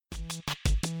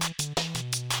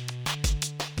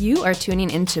You are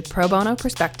tuning into Pro Bono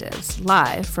Perspectives,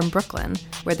 live from Brooklyn,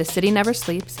 where the city never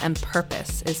sleeps and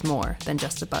purpose is more than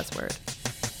just a buzzword.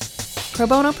 Pro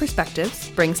Bono Perspectives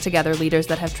brings together leaders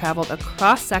that have traveled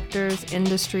across sectors,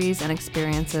 industries, and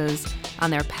experiences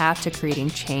on their path to creating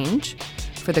change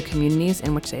for the communities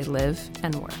in which they live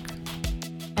and work.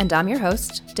 And I'm your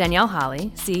host, Danielle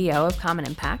Holly, CEO of Common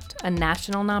Impact, a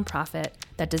national nonprofit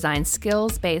that designs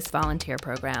skills-based volunteer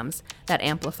programs that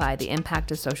amplify the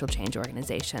impact of social change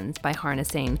organizations by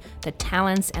harnessing the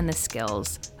talents and the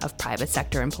skills of private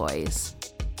sector employees.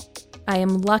 I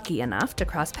am lucky enough to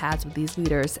cross paths with these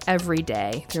leaders every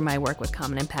day through my work with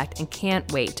Common Impact and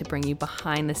can't wait to bring you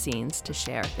behind the scenes to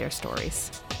share their stories.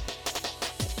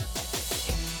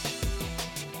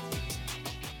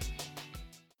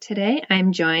 Today,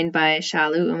 I'm joined by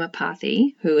Shalu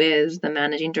Umapathi, who is the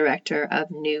Managing Director of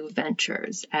New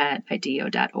Ventures at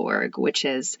IDEO.org, which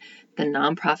is the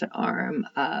nonprofit arm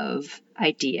of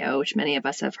IDEO, which many of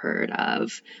us have heard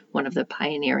of, one of the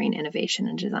pioneering innovation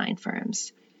and design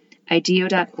firms.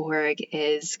 IDEO.org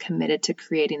is committed to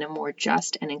creating a more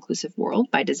just and inclusive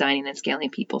world by designing and scaling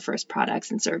people-first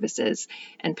products and services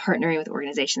and partnering with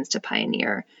organizations to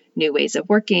pioneer new ways of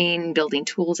working, building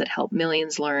tools that help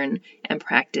millions learn and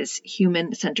practice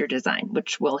human-centered design,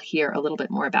 which we'll hear a little bit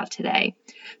more about today.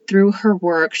 Through her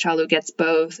work, Shalu gets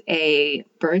both a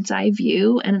bird's eye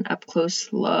view and an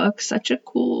up-close look, such a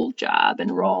cool job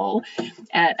and role,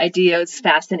 at IDEO's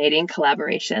fascinating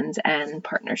collaborations and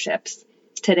partnerships.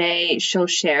 Today, she'll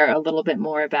share a little bit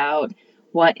more about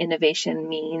what innovation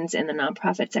means in the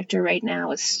nonprofit sector right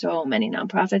now, as so many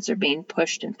nonprofits are being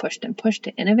pushed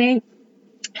to innovate,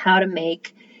 how to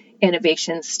make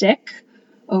innovation stick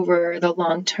over the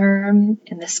long term,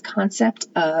 and this concept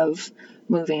of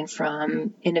moving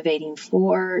from innovating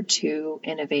for to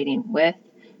innovating with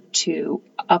to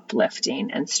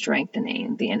uplifting and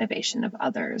strengthening the innovation of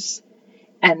others.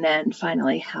 And then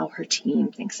finally, how her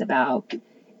team thinks about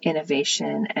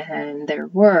innovation and their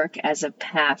work as a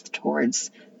path towards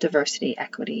diversity,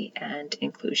 equity, and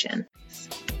inclusion.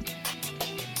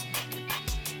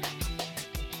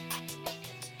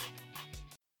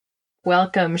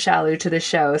 Welcome, Shalu, to the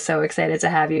show. So excited to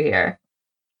have you here.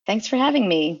 Thanks for having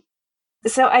me.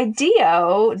 So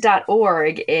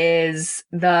IDEO.org is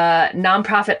the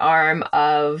nonprofit arm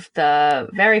of the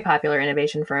very popular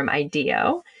innovation firm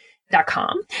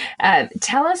IDEO.com.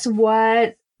 Tell us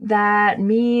what that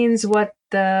means, what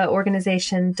the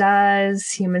organization does,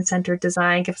 human-centered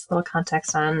design. Give us a little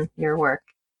context on your work.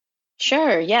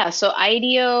 Sure, yeah. So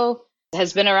IDEO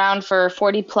has been around for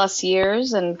 40 plus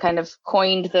years and kind of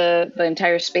coined the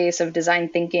entire space of design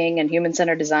thinking and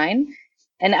human-centered design.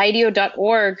 And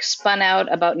IDEO.org spun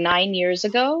out about 9 years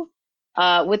ago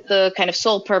with the kind of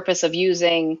sole purpose of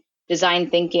using design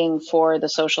thinking for the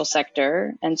social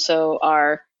sector. And so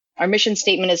our mission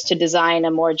statement is to design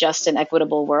a more just and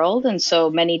equitable world. And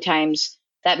so many times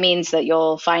that means that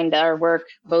you'll find our work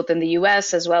both in the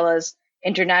US as well as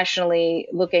internationally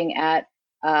looking at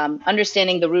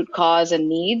understanding the root cause and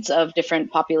needs of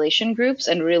different population groups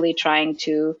and really trying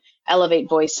to elevate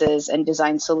voices and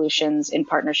design solutions in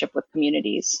partnership with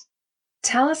communities.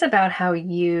 Tell us about how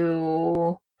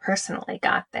you personally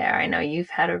got there. I know you've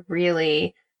had a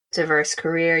really diverse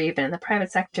career. You've been in the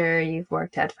private sector. You've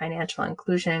worked at financial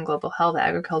inclusion, global health,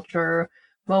 agriculture,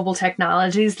 mobile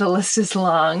technologies. The list is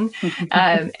long,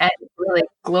 and really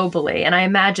globally. And I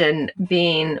imagine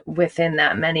being within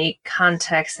that many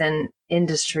contexts and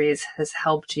industries has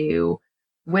helped you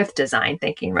with design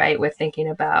thinking, right? With thinking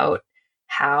about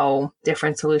how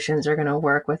different solutions are going to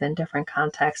work within different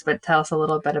contexts. But tell us a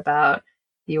little bit about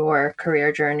your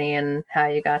career journey and how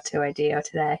you got to IDEO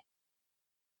today.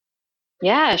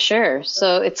 Yeah, sure.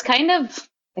 So it's kind of,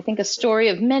 I think, a story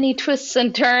of many twists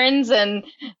and turns, and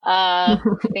I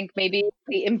think maybe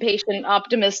the impatient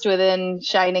optimist within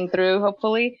shining through,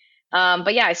 hopefully.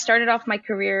 But yeah, I started off my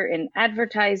career in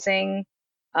advertising,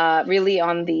 really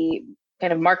on the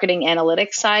kind of marketing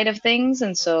analytics side of things.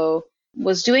 And so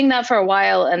was doing that for a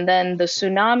while. And then the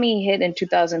tsunami hit in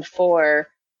 2004,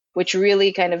 which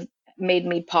really kind of made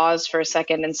me pause for a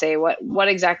second and say, what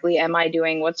exactly am I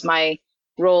doing? What's my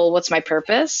role? What's my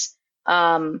purpose?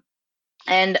 And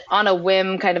on a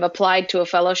whim, kind of applied to a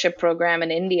fellowship program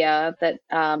in India that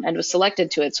and was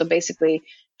selected to it. So basically,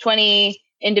 20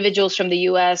 individuals from the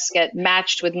U.S. get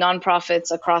matched with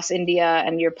nonprofits across India,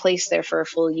 and you're placed there for a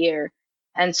full year.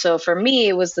 And so for me,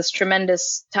 it was this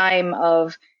tremendous time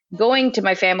of going to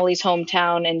my family's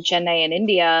hometown in Chennai in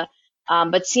India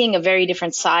but seeing a very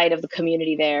different side of the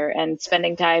community there and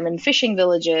spending time in fishing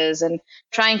villages and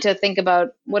trying to think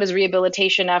about what does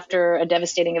rehabilitation after a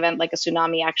devastating event like a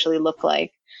tsunami actually look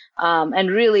like, and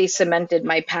really cemented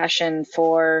my passion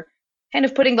for kind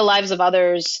of putting the lives of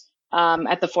others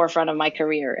at the forefront of my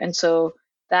career. And so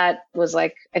that was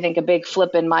like, I think, a big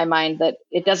flip in my mind that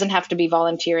it doesn't have to be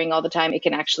volunteering all the time. It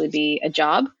can actually be a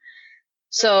job.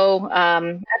 So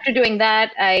after doing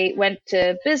that, I went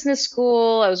to business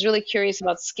school. I was really curious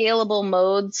about scalable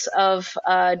modes of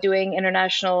doing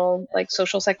international, like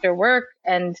social sector work,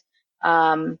 and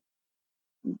um,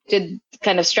 did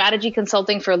kind of strategy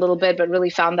consulting for a little bit, but really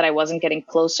found that I wasn't getting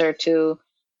closer to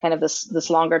kind of this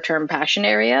longer term passion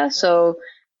area. So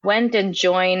went and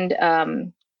joined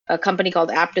a company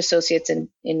called Apt Associates in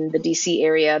the DC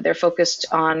area. They're focused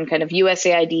on kind of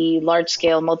USAID large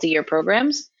scale multi year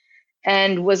programs,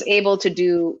 and was able to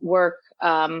do work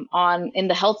on in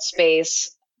the health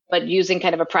space, but using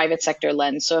kind of a private sector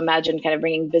lens. So imagine kind of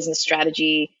bringing business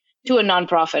strategy to a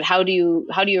nonprofit. How do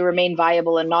you remain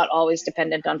viable and not always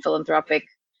dependent on philanthropic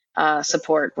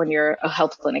support when you're a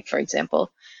health clinic, for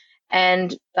example?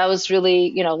 And that was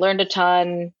really, learned a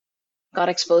ton. Got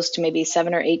exposed to maybe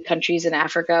 7 or 8 countries in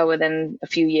Africa within a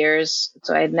few years.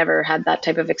 So I had never had that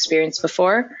type of experience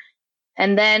before.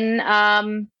 And then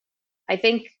I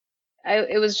think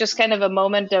it was just kind of a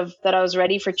moment of that I was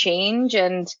ready for change.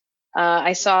 And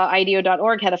I saw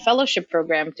IDEO.org had a fellowship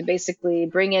program to basically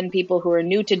bring in people who are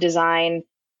new to design,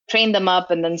 train them up,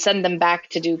 and then send them back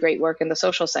to do great work in the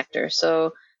social sector.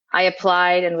 So I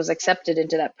applied and was accepted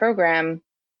into that program.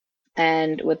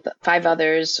 And with 5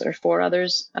 others or 4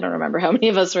 others, I don't remember how many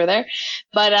of us were there,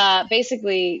 but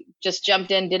basically just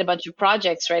jumped in, did a bunch of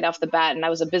projects right off the bat. And I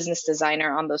was a business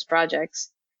designer on those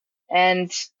projects. And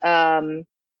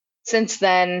since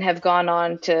then have gone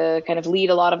on to kind of lead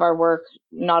a lot of our work,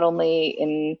 not only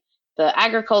in the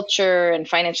agriculture and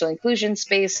financial inclusion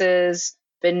spaces,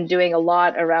 been doing a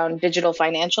lot around digital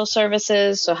financial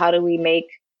services. So how do we make,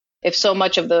 if so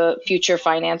much of the future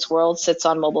finance world sits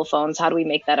on mobile phones, how do we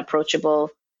make that approachable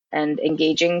and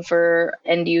engaging for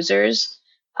end users?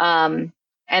 And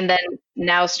then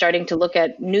now starting to look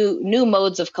at new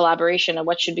modes of collaboration and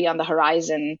what should be on the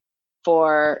horizon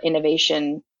for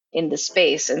innovation in the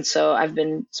space. And so I've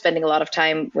been spending a lot of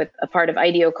time with a part of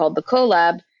IDEO called the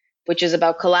CoLab, which is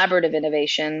about collaborative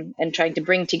innovation and trying to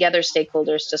bring together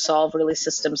stakeholders to solve really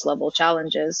systems level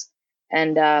challenges.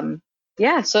 And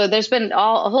yeah, so there's been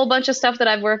a whole bunch of stuff that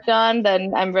I've worked on.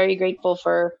 Then I'm very grateful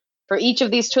for each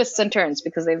of these twists and turns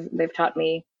because they've taught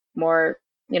me more,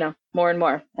 more and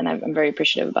more, and I'm very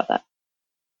appreciative about that.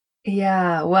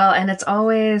 Yeah, well, and it's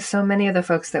always so many of the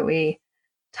folks that we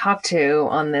talk to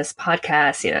on this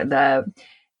podcast, the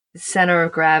center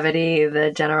of gravity,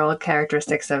 the general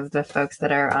characteristics of the folks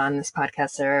that are on this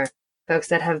podcast are folks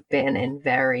that have been in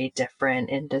very different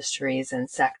industries and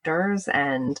sectors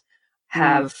and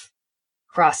have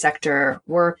cross-sector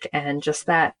work and just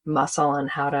that muscle on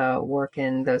how to work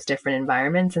in those different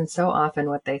environments. And so often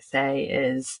what they say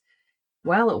is,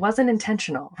 well, it wasn't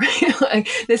intentional, right? Like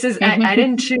this is, I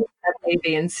didn't choose A,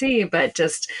 B, and C, but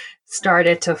just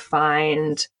started to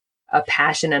find a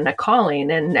passion and a calling.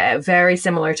 And very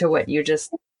similar to what you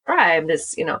just described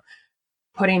is,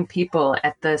 putting people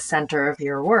at the center of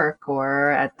your work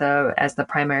or as the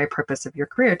primary purpose of your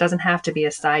career. It doesn't have to be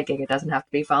a side gig. It doesn't have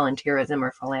to be volunteerism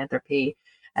or philanthropy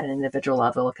at an individual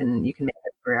level. You can make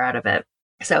a career out of it.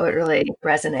 So it really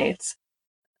resonates.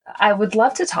 I would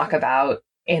love to talk about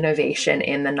innovation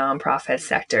in the nonprofit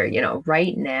sector.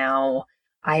 Right now,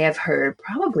 I have heard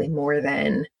probably more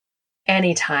than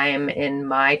any time in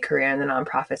my career in the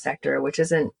nonprofit sector, which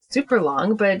isn't super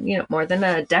long, but more than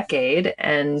a decade.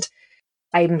 And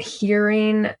I'm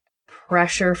hearing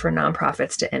pressure for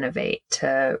nonprofits to innovate,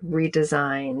 to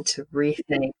redesign, to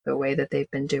rethink the way that they've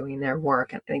been doing their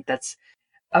work. And I think that's,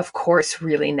 of course,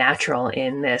 really natural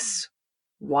in this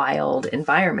wild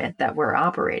environment that we're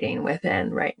operating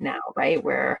within right now, right?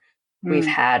 Where we've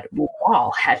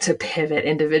all had to pivot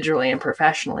individually and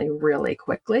professionally really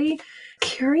quickly.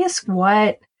 Curious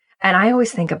and I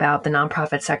always think about the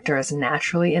nonprofit sector as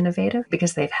naturally innovative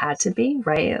because they've had to be,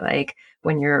 right? Like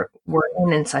when you're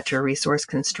working in such a resource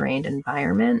constrained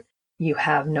environment, you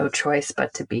have no choice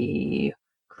but to be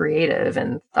creative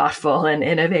and thoughtful and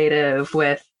innovative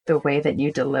with the way that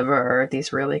you deliver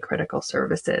these really critical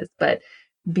services. But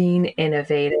being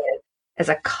innovative as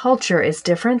a culture is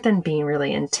different than being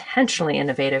really intentionally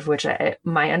innovative, which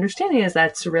my understanding is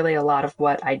that's really a lot of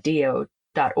what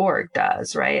IDEO.org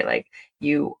does, right? Like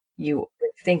you are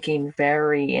thinking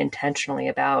very intentionally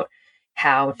about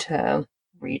how to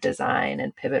redesign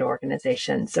and pivot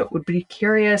organizations. So would be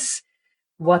curious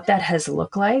what that has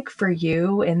looked like for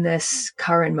you in this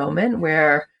current moment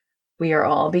where we are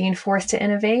all being forced to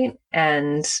innovate,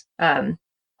 and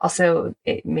also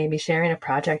maybe sharing a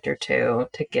project or two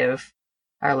to give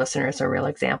our listeners a real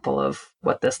example of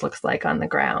what this looks like on the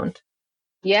ground.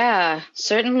 Yeah,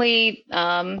 certainly.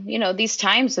 These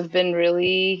times have been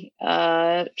really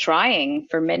trying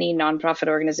for many nonprofit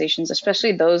organizations,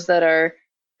 especially those that are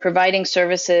providing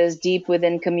services deep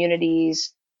within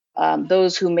communities,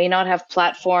 those who may not have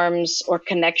platforms or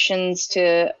connections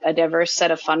to a diverse set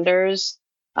of funders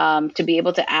to be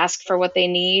able to ask for what they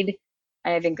need.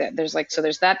 And I think that there's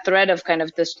that thread of kind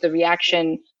of the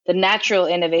reaction, the natural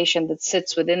innovation that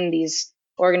sits within these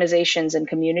organizations and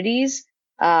communities,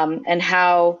 and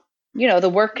how the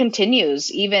work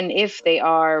continues even if they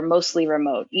are mostly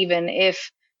remote, even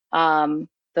if the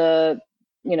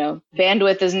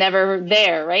bandwidth is never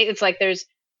there, right? It's like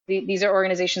these are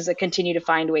organizations that continue to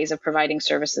find ways of providing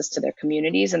services to their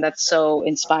communities, and that's so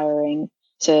inspiring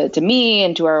to me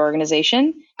and to our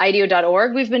organization.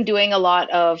 IDEO.org, we've been doing a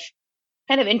lot of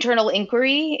kind of internal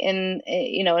inquiry in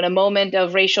a moment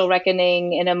of racial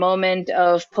reckoning, in a moment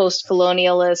of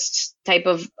post-colonialist type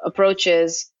of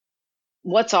approaches.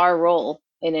 What's our role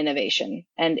in innovation,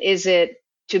 and is it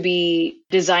to be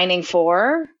designing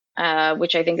for,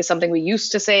 which I think is something we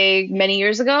used to say many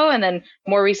years ago, and then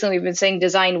more recently we've been saying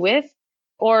design with,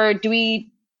 or do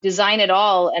we design it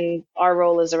all and our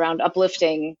role is around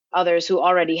uplifting others who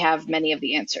already have many of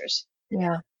the answers?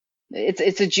 Yeah.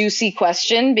 It's a juicy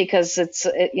question because it's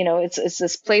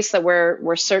this place that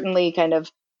we're certainly kind of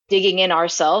digging in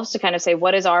ourselves to kind of say,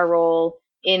 what is our role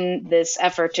in this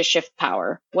effort to shift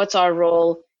power? What's our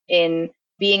role in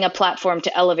being a platform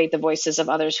to elevate the voices of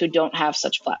others who don't have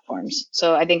such platforms?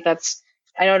 So I think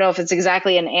I don't know if it's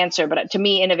exactly an answer, but to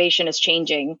me, innovation is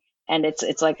changing, and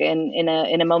it's like in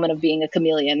a moment of being a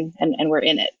chameleon, and we're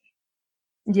in it.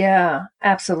 Yeah,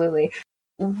 absolutely.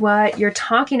 What you're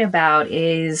talking about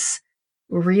is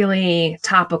really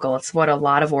topical. It's what a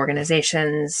lot of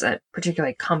organizations,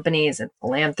 particularly companies and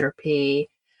philanthropy,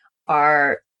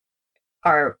 are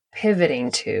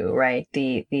pivoting to, right?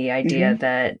 The idea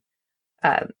that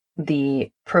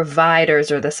the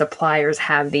providers or the suppliers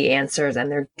have the answers and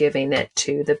they're giving it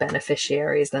to the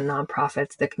beneficiaries, the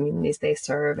nonprofits, the communities they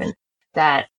serve, and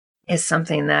that is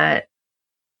something that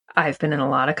I've been in a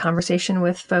lot of conversation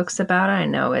with folks about. I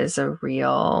know is a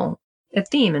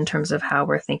theme in terms of how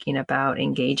we're thinking about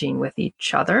engaging with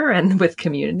each other and with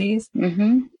communities. Mm-hmm.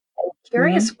 I'm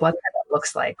curious what that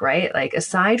looks like, right? Like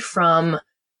aside from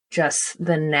just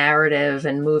the narrative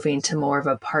and moving to more of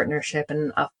a partnership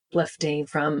and uplifting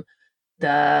from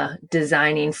the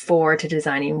designing for to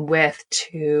designing with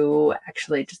to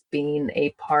actually just being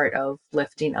a part of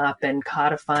lifting up and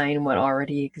codifying what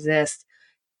already exists.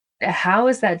 How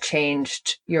has that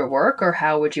changed your work, or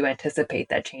how would you anticipate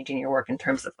that changing your work in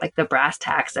terms of like the brass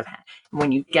tacks of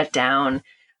when you get down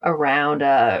around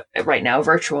right now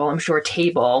virtual, I'm sure,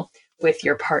 table with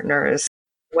your partners?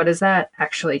 What does that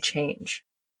actually change?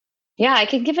 Yeah, I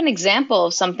can give an example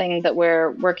of something that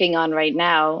we're working on right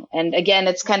now. And again,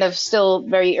 it's kind of still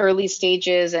very early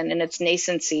stages and in its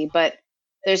nascency, but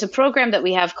there's a program that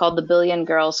we have called the Billion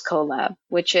Girls CoLab,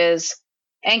 which is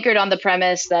anchored on the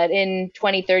premise that in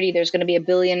 2030, there's going to be 1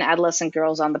 billion adolescent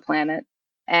girls on the planet.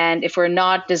 And if we're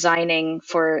not designing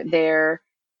for their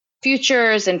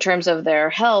futures in terms of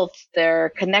their health, their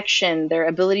connection, their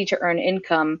ability to earn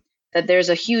income, that there's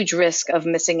a huge risk of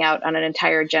missing out on an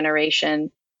entire generation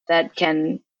that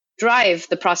can drive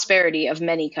the prosperity of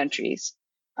many countries.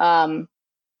 And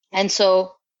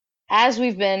so as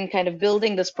we've been kind of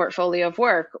building this portfolio of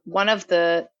work, one of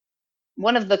the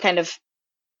kind of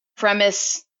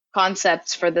premise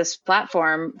concepts for this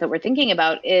platform that we're thinking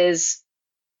about is,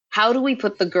 how do we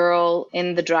put the girl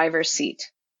in the driver's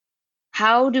seat?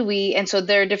 How do we, and so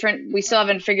there are different, we still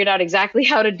haven't figured out exactly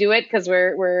how to do it because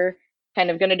we're kind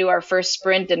of going to do our first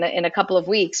sprint in a couple of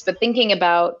weeks, but thinking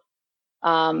about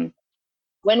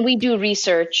when we do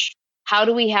research, how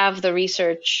do we have the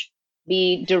research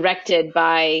be directed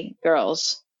by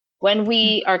girls? When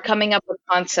we are coming up with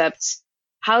concepts,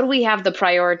 how do we have the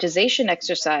prioritization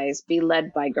exercise be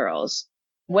led by girls?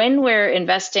 When we're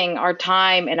investing our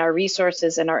time and our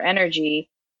resources and our energy,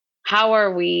 how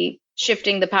are we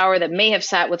shifting the power that may have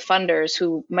sat with funders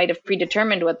who might have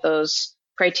predetermined what those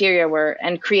criteria were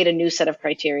and create a new set of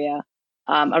criteria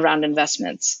around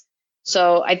investments?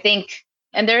 So I think,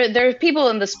 and there are people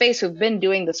in the space who've been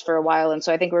doing this for a while, and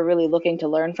so I think we're really looking to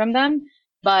learn from them.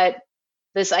 But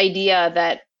this idea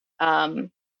that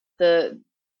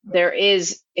there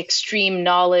is extreme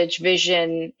knowledge,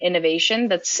 vision, innovation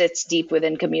that sits deep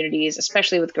within communities,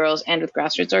 especially with girls and with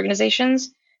grassroots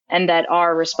organizations, and that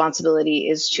our responsibility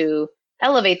is to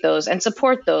elevate those and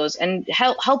support those and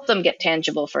help them get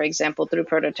tangible, for example, through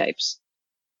prototypes.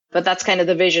 But that's kind of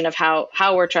the vision of how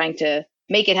we're trying to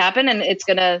make it happen. And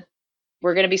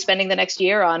we're going to be spending the next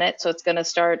year on it. So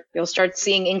you'll start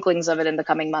seeing inklings of it in the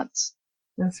coming months.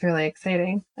 That's really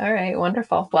exciting. All right,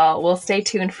 wonderful. Well, we'll stay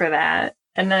tuned for that.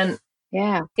 And then,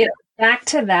 back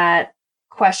to that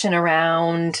question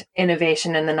around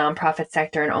innovation in the nonprofit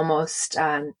sector and almost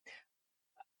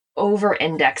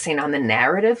over-indexing on the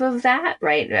narrative of that,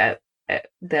 right?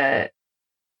 The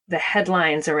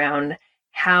headlines around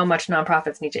how much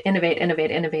nonprofits need to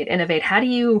innovate. How do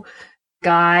you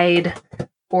guide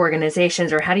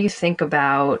organizations, or how do you think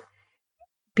about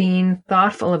being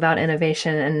thoughtful about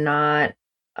innovation and not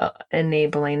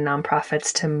enabling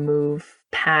nonprofits to move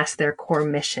past their core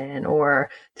mission or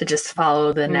to just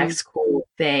follow the next cool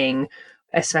thing,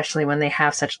 especially when they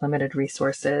have such limited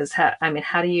resources? How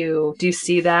do you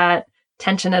see that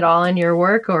tension at all in your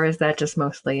work, or is that just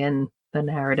mostly in the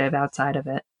narrative outside of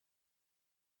it?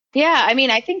 Yeah,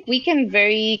 I think we can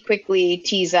very quickly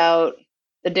tease out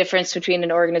the difference between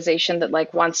an organization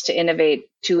that wants to innovate.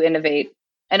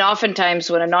 And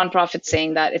oftentimes when a nonprofit's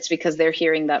saying that, it's because they're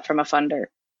hearing that from a funder.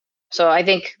 So I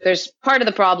think there's part of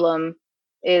the problem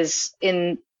is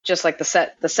in just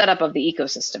the setup of the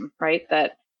ecosystem, right?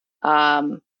 That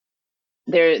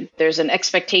there's an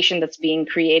expectation that's being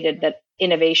created that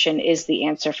innovation is the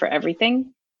answer for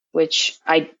everything, which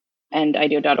and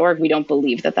IDEO.org, we don't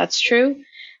believe that that's true.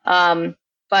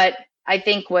 But I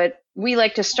think what we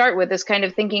like to start with is kind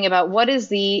of thinking about what is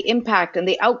the impact and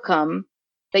the outcome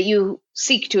that you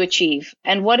seek to achieve,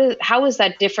 and how is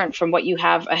that different from what you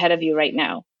have ahead of you right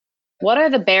now? What are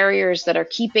the barriers that are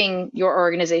keeping your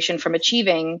organization from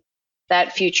achieving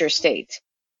that future state?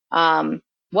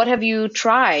 What have you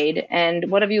tried,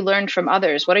 and what have you learned from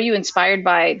others? What are you inspired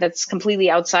by that's completely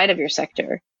outside of your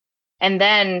sector? And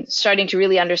then starting to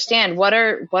really understand what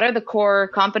are the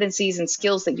core competencies and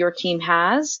skills that your team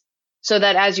has, so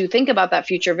that as you think about that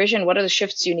future vision, what are the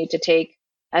shifts you need to take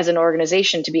as an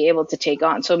organization to be able to take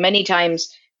on? So many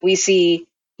times we see,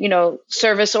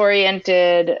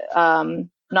 service-oriented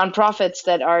nonprofits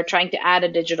that are trying to add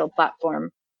a digital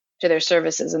platform to their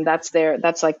services, and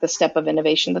that's like the step of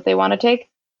innovation that they want to take.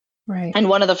 Right. And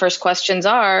one of the first questions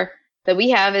that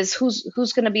we have is who's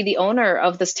going to be the owner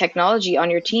of this technology on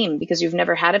your team, because you've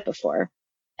never had it before.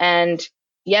 And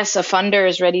yes, a funder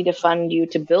is ready to fund you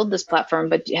to build this platform,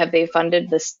 but have they funded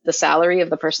the salary of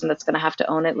the person that's going to have to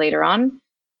own it later on?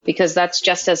 Because that's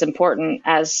just as important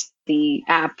as the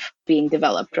app being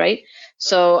developed, right?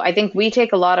 So I think we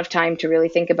take a lot of time to really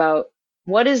think about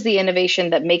what is the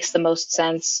innovation that makes the most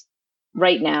sense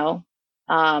right now.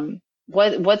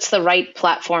 What's the right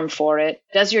platform for it?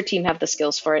 Does your team have the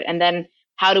skills for it? And then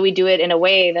how do we do it in a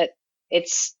way that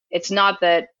it's not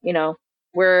that,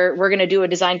 we're going to do a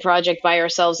design project by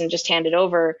ourselves and just hand it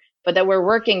over, but that we're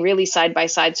working really side by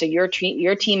side. So your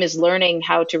team is learning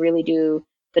how to really do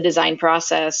the design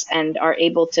process and are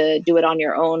able to do it on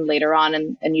your own later on.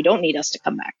 And you don't need us to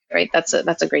come back, right? That's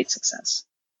a great success.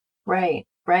 Right.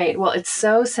 Well, it's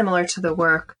so similar to the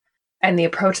work and the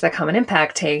approach that Common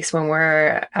Impact takes when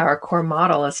our core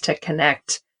model is to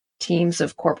connect teams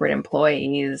of corporate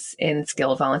employees in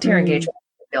skilled volunteer engagement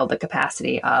to build the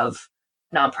capacity of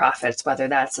nonprofits, whether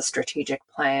that's a strategic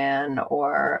plan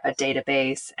or a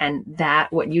database. And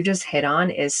that what you just hit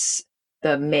on is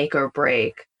the make or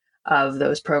break of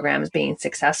those programs being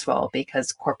successful,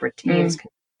 because corporate teams can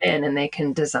come in and they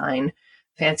can design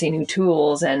fancy new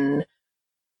tools and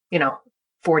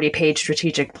 40-page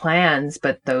strategic plans,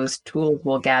 but those tools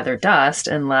will gather dust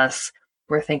unless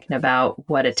we're thinking about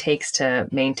what it takes to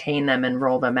maintain them and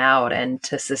roll them out, and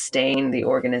to sustain the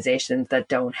organizations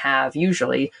that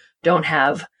usually don't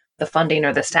have the funding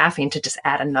or the staffing to just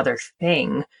add another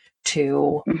thing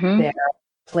to their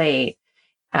plate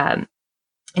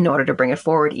in order to bring it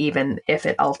forward, even if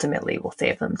it ultimately will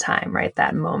save them time, right?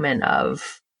 That moment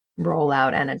of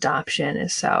rollout and adoption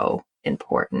is so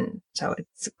important. So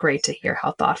it's great to hear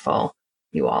how thoughtful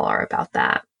you all are about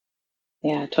that.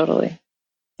 Yeah, totally.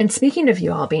 And speaking of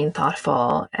you all being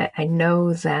thoughtful, I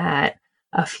know that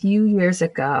a few years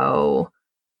ago,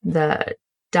 the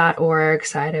 .org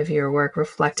side of your work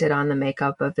reflected on the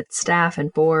makeup of its staff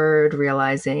and board,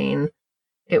 realizing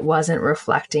it wasn't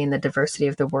reflecting the diversity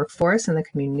of the workforce and the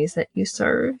communities that you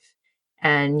serve.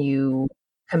 And you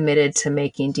committed to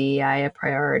making DEI a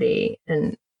priority,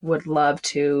 and would love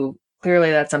to.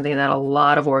 Clearly, that's something that a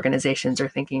lot of organizations are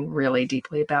thinking really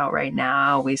deeply about right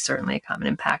now. We certainly at Common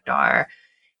Impact are.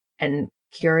 And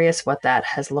curious what that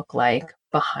has looked like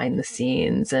behind the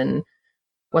scenes and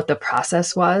what the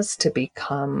process was to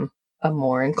become a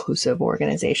more inclusive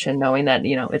organization, knowing that,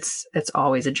 it's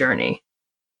always a journey.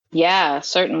 Yeah,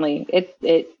 certainly.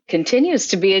 It continues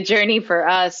to be a journey for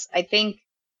us. I think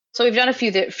so. We've done a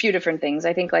few different things.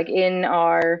 I think like in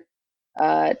our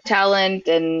talent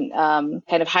and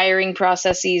kind of hiring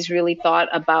processes, really thought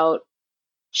about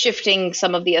shifting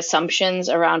some of the assumptions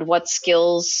around what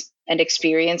skills and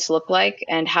experience look like,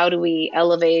 and how do we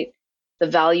elevate the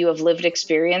value of lived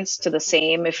experience to the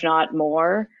same, if not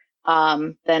more,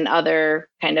 than other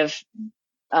kind of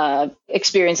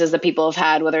experiences that people have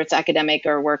had, whether it's academic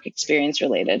or work experience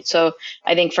related. So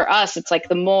I think for us, it's like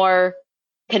the more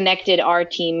connected our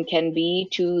team can be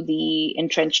to the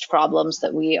entrenched problems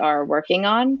that we are working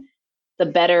on, the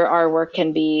better our work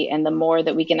can be, and the more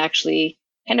that we can actually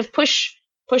kind of push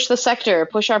the sector,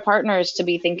 push our partners to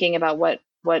be thinking about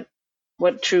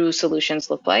what true solutions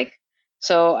look like.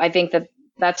 So I think that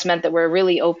that's meant that we're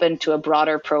really open to a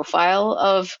broader profile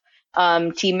of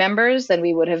team members than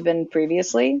we would have been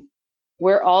previously.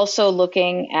 We're also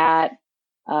looking at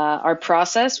our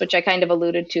process, which I kind of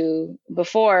alluded to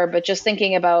before, but just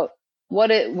thinking about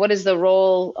what is the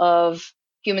role of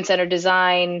human-centered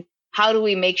design? How do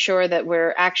we make sure that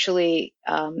we're actually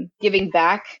giving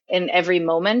back in every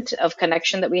moment of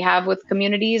connection that we have with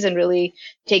communities, and really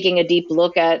taking a deep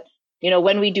look at,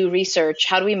 when we do research,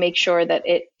 how do we make sure that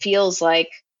it feels like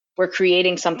we're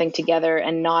creating something together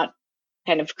and not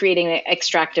kind of creating an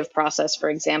extractive process, for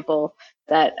example,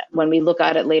 that when we look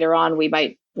at it later on, we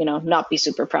might, not be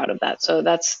super proud of that. So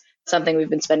that's something we've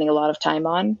been spending a lot of time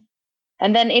on.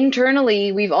 And then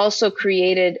internally, we've also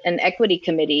created an equity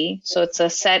committee. So it's a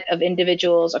set of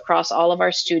individuals across all of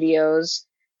our studios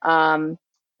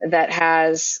that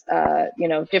has,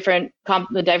 different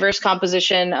diverse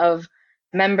composition of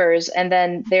members. And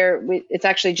then it's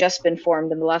actually just been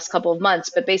formed in the last couple of months,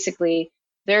 but basically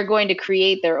they're going to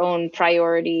create their own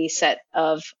priority set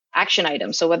of action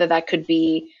items. So whether that could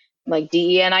be like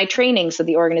DE&I trainings that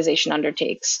the organization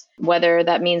undertakes, whether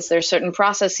that means there's certain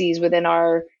processes within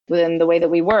the way that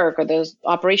we work, or the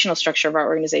operational structure of our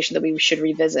organization that we should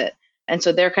revisit. And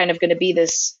so they're kind of going to be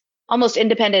this almost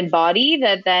independent body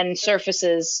that then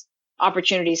surfaces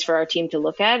opportunities for our team to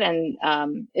look at,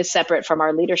 and is separate from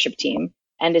our leadership team,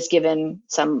 and is given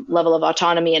some level of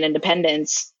autonomy and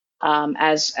independence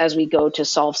as we go to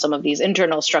solve some of these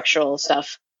internal structural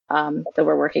stuff that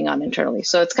we're working on internally.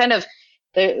 So it's kind of,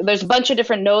 there's a bunch of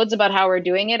different nodes about how we're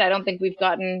doing it. I don't think we've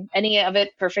gotten any of it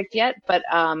perfect yet, but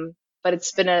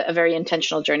it's been a very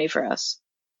intentional journey for us.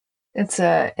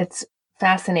 It's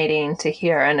fascinating to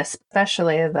hear, and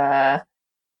especially the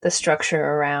structure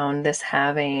around this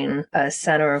having a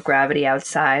center of gravity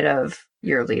outside of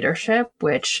your leadership,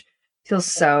 which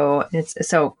feels it's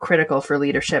so critical for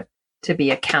leadership to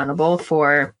be accountable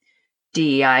for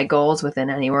DEI goals within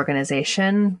any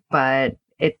organization, but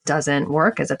it doesn't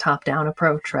work as a top-down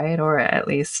approach, right? Or at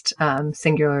least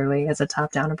singularly as a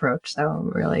top-down approach. So I'm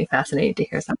really fascinated to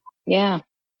hear something. Yeah.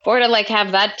 Or to like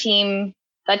have that team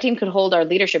could hold our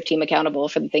leadership team accountable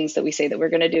for the things that we say that we're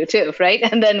going to do too, right?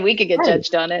 And then we could get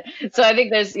judged on it. So I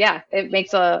think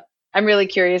I'm really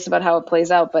curious about how it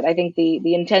plays out, but I think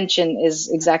the intention is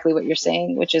exactly what you're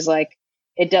saying, which is like,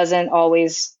 it doesn't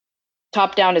always,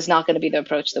 top down is not going to be the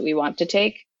approach that we want to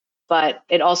take, but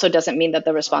it also doesn't mean that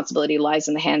the responsibility lies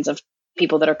in the hands of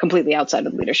people that are completely outside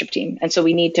of the leadership team. And so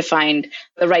we need to find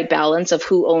the right balance of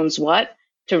who owns what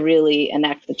to really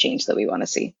enact the change that we want to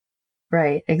see.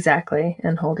 Right, exactly.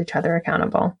 And hold each other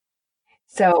accountable.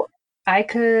 So I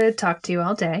could talk to you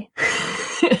all day.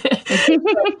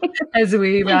 As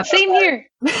we wrap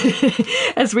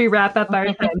as we wrap up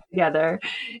our time together.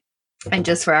 And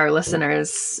just for our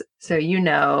listeners, so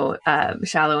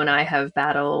Shallow and I have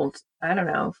battled,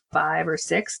 5 or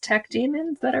 6 tech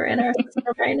demons that are in our system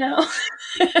right now.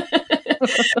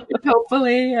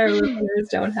 Hopefully our listeners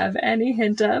don't have any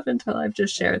hint of until I've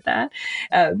just shared that.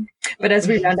 But as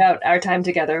we round out our time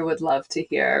together, would love to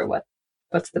hear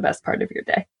what's the best part of your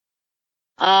day.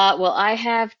 Well, I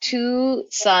have 2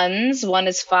 sons. One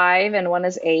is 5 and one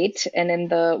is 8. And in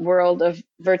the world of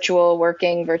virtual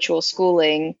working, virtual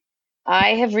schooling, I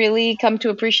have really come to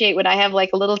appreciate when I have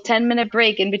like a little 10-minute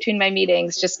break in between my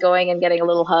meetings, just going and getting a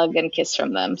little hug and kiss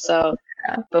from them. So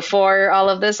before all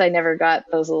of this, I never got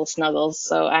those little snuggles.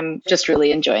 So I'm just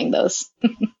really enjoying those.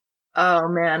 Oh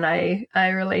man, I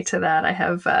relate to that. I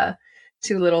have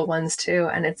 2 little ones too,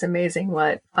 and it's amazing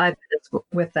what 5 minutes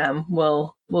with them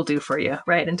will do for you,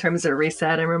 right? In terms of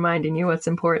reset and reminding you what's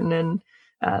important.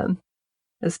 And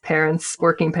as parents,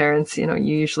 working parents, you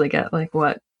usually get like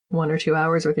 1 or 2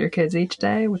 hours with your kids each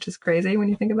day, which is crazy when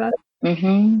you think about it.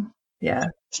 Mm-hmm. Yeah.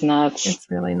 It's nuts.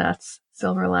 It's really nuts.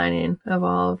 silver lining of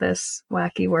all of this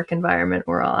wacky work environment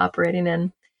we're all operating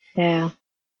in. Yeah.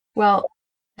 Well,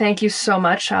 thank you so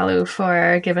much, Shalu,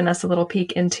 for giving us a little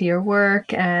peek into your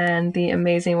work and the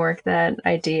amazing work that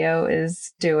IDEO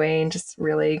is doing. Just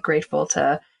really grateful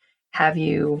to have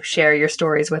you share your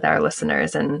stories with our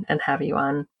listeners and have you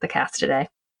on the cast today.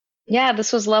 Yeah,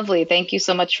 this was lovely. Thank you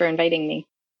so much for inviting me.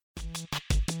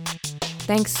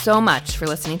 Thanks so much for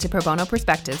listening to Pro Bono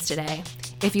Perspectives today.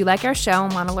 If you like our show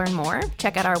and want to learn more,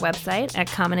 check out our website at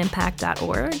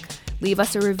commonimpact.org. Leave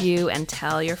us a review and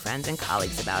tell your friends and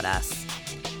colleagues about us.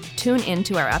 Tune in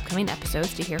to our upcoming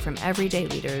episodes to hear from everyday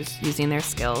leaders using their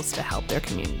skills to help their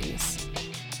communities.